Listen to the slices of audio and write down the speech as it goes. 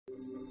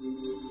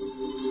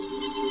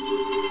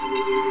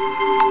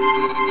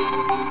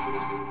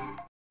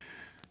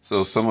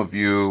So some of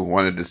you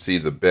wanted to see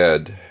the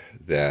bed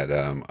that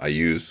I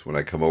use when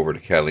I come over to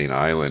Catalina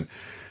Island.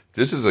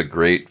 This is a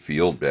great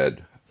field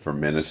bed for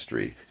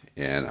ministry,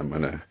 and I'm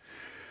going to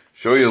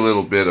show you a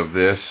little bit of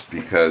this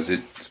because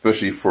it,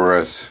 especially for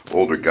us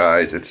older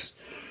guys, it's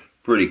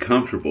pretty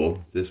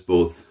comfortable. This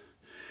both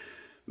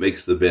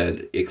makes the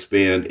bed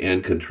expand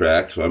and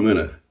contract. So I'm going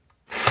to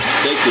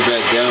take the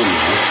bed down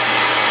now.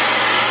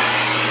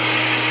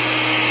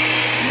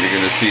 You're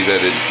going to see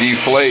that it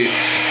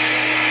deflates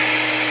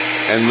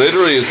and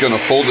literally is going to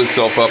fold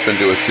itself up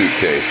into a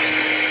suitcase.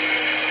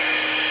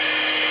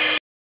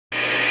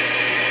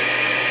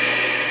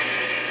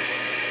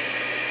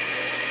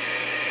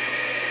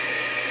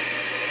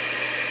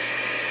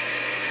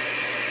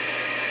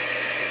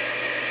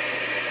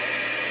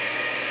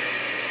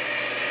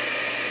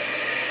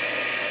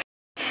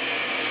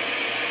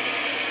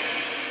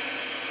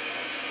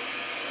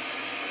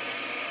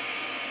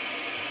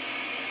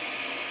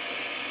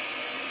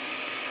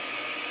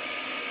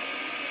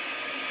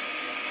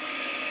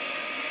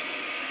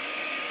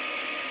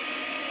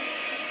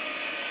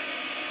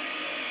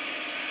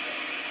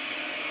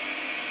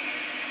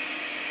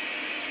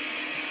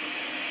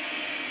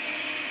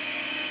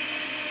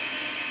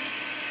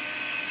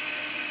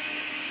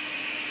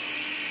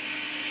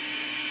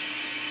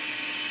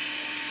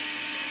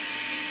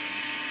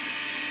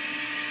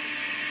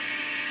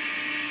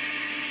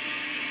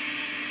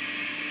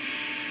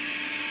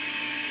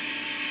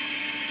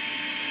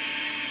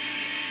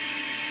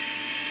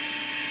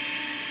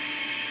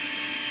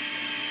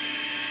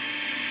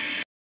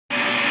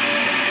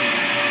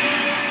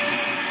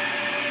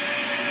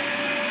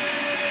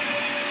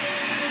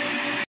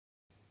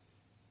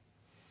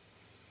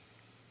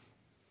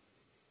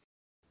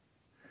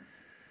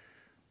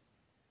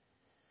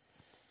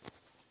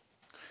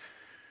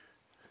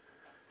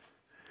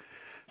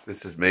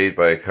 This is made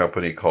by a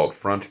company called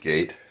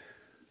Frontgate,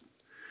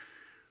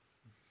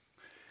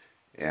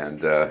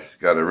 and it's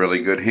got a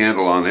really good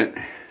handle on it,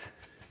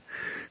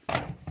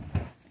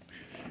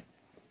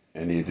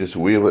 and you just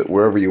wheel it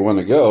wherever you want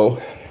to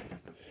go,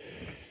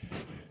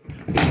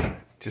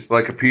 just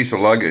like a piece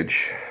of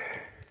luggage.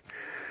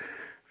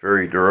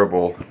 Very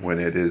durable when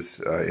it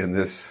is in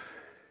this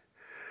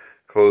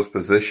closed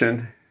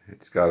position.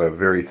 It's got a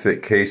very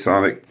thick case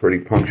on it, pretty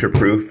puncture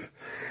proof.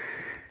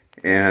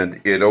 And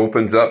it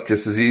opens up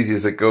just as easy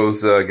as it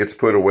goes, gets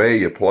put away.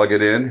 You plug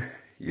it in,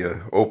 you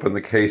open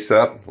the case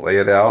up, lay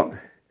it out,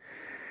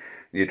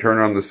 you turn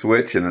on the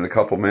switch, and in a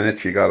couple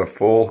minutes you got a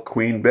full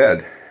queen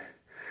bed.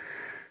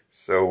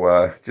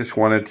 So just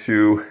wanted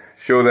to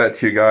show that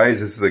to you guys.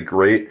 This is a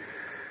great,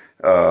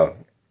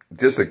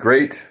 just a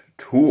great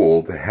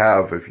tool to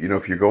have if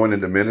you're going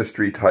into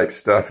ministry type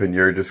stuff and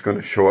you're just going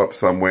to show up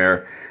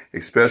somewhere,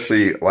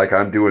 especially like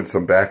I'm doing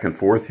some back and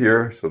forth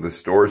here. So the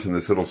store's in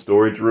this little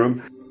storage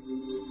room.